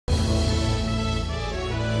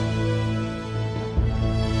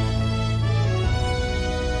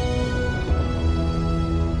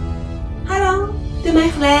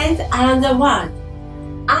friends around the world.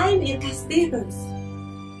 I'm YUKA Stevens.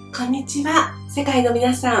 こんにちは、世界の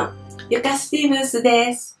皆さん。YUKA Stevens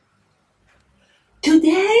です。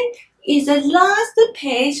Today is the last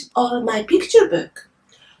page of my picture book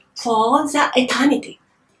for the eternity.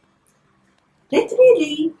 Let me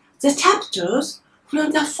read the chapters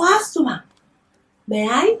from the first one. May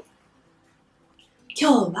I?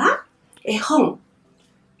 今日は絵本、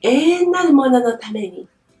永遠なるもののために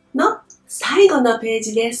の最後のペー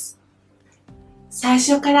ジです。最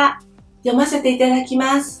初から読ませていただき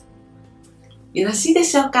ます。よろしいで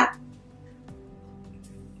しょうか？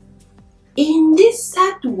 In this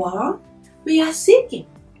sad world, we are seeking.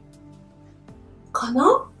 こ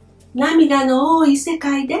の涙の多い世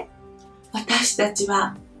界で私たち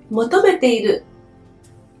は求めている。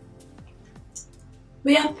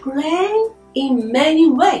We are praying in many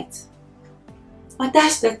ways.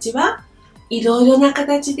 私たちはいろいろな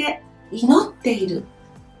形で祈っている。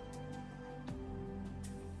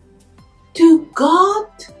To God,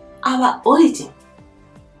 our origin.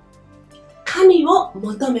 神を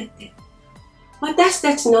求めて、私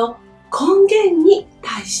たちの根源に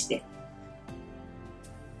対して。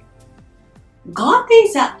God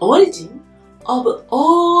is the origin of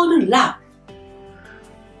all love.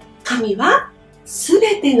 神はす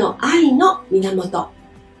べての愛の源。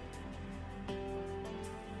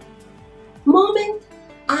Moment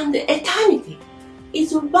and eternity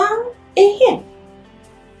is one in Him.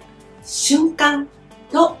 瞬間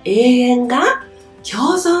と永遠が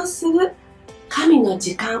共存する神の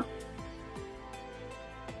時間。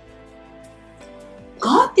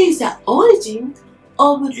God is the origin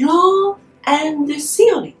of law and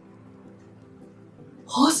theory.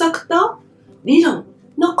 法則と理論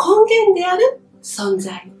の根源である存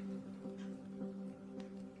在。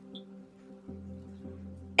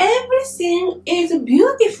Everything is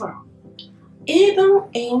beautiful, even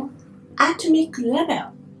in atomic level.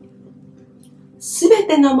 すべ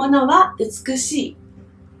てのものは美しい。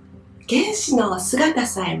原子の姿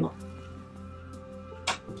さえも。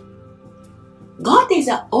God is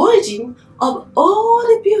the origin of all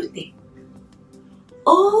beauty.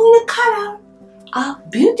 All colors are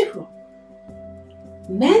beautiful.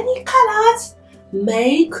 Many colors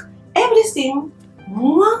make everything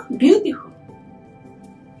more beautiful.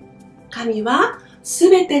 神はす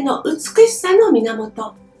べての美しさの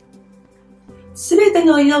源。すべて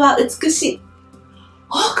の色は美しい。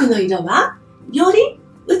多くの色はより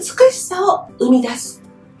美しさを生み出す。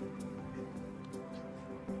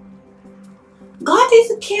God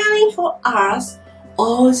is caring for us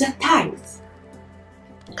all the times.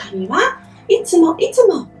 神はいつも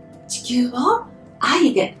地球を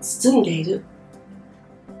愛で包んでいる。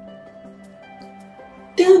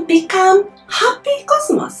To become happy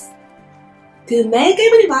cosmos. To make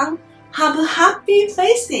everyone have happy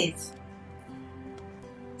faces.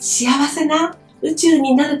 幸せな宇宙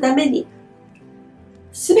になるために、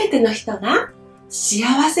すべての人が幸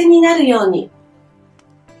せになるように。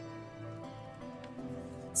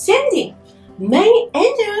Sending many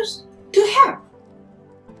angels to help.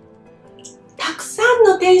 たくさん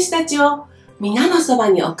の天使たちを皆のそば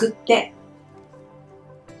に送って。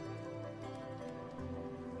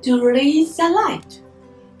To read the light.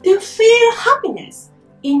 To feel happiness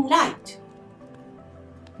in light.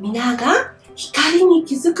 皆が光に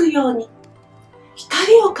気づくように。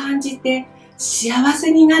光を感じて幸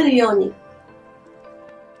せになるように。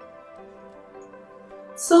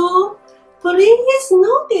So, please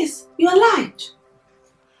notice your light.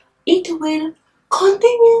 It will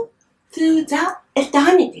continue through the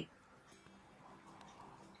eternity.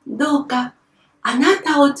 どうかあな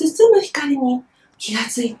たを包む光に気が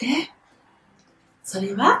ついて、そ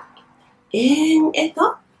れは永遠へ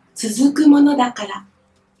と続くものだから。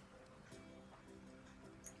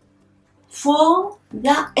For the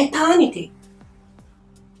eternity.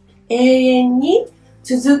 永遠に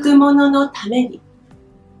続くもののために。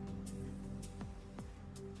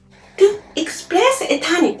To express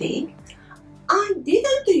eternity, I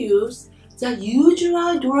didn't use the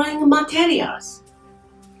usual drawing materials.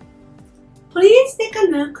 Please take a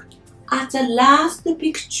look at the last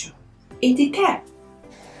picture in detail.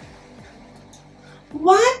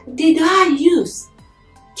 What did I use?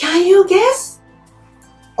 Can you guess?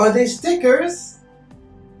 Are they stickers?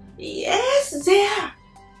 Yes, they are.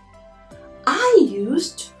 I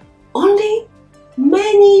used only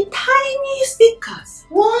many tiny stickers.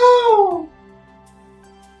 Wow!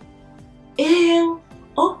 永遠を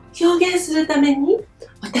表現するために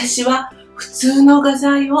私は普通の画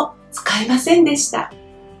材を使いませんでした。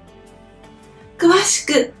詳し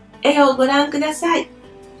く絵をご覧ください。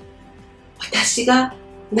私が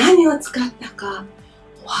何を使ったか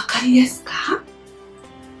分かりですか？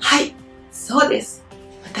はい、そうです。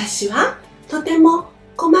私はとても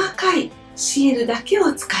細かいシールだけ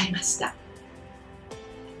を使いました。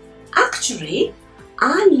Actually,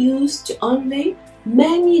 I used only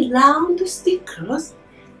many round stickers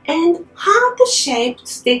and heart-shaped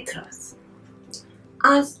stickers.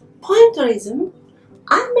 As pointillism,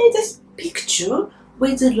 I made a picture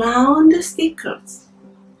with round stickers.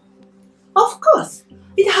 Of course,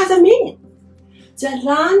 it has a meaning. The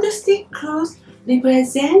round stickers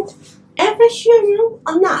represent every human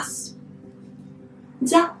on Earth.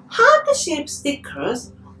 The heart-shaped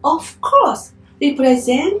stickers, of course,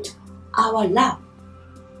 represent our love.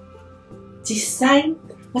 実際、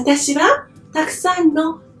私はたくさん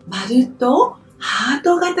の丸とハー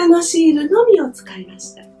ト型のシールのみを使いま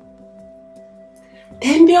した。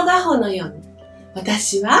点描画法のように、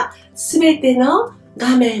私はすべての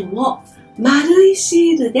画面を丸い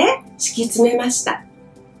シールで敷き詰めました。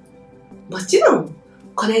もちろん、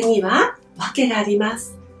これには訳がありま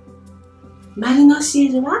す。丸のシ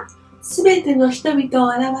ールはすべての人々を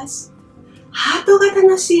表し、ハート型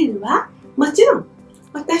のシールはもちろん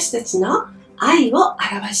私たちの愛を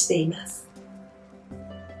表しています。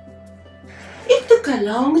It took a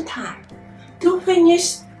long time to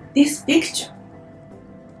finish this picture.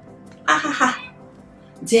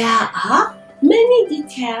 There are many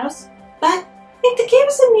details, but it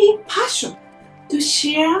gives me passion to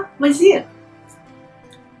share with you.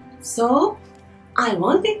 So, I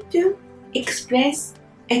wanted to express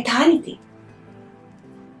eternity.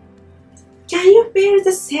 Can you feel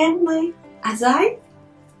the same way as I?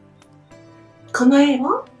 この絵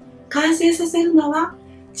を完成させるのは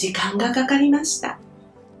時間がかかりました。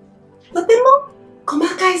とても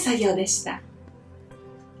細かい作業でした。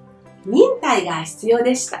忍耐が必要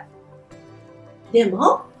でした。で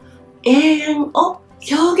も、永遠を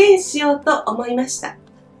表現しようと思いました。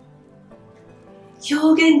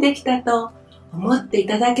表現できたと思ってい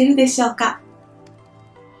ただけるでしょうか？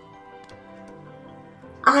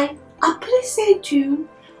 I appreciate you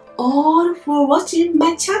all for watching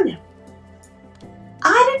my channel.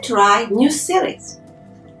 I'll try new series.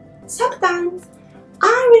 Sometimes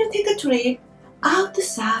I will take a trip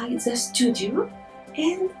outside the studio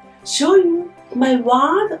and show you my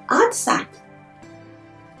world outside.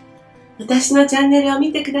 私のチャンネルを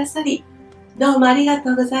見てくださり、どうもありが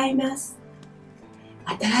とうございます。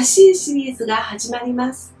新しいシリーズが始まり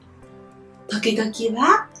ます。時々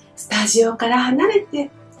はスタジオから離れ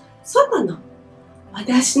て、外の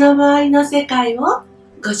私の周りの世界を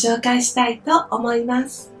ご紹介したいと思いま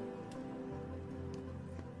す。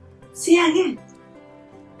See you again.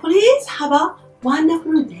 Please have a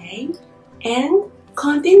wonderful day and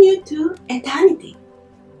continue to eternity.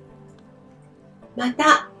 ま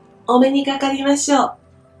たお目にかかりましょう。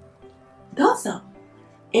どうぞ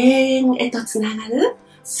永遠へとつながる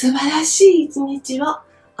素晴らしい一日を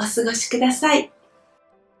お過ごしください。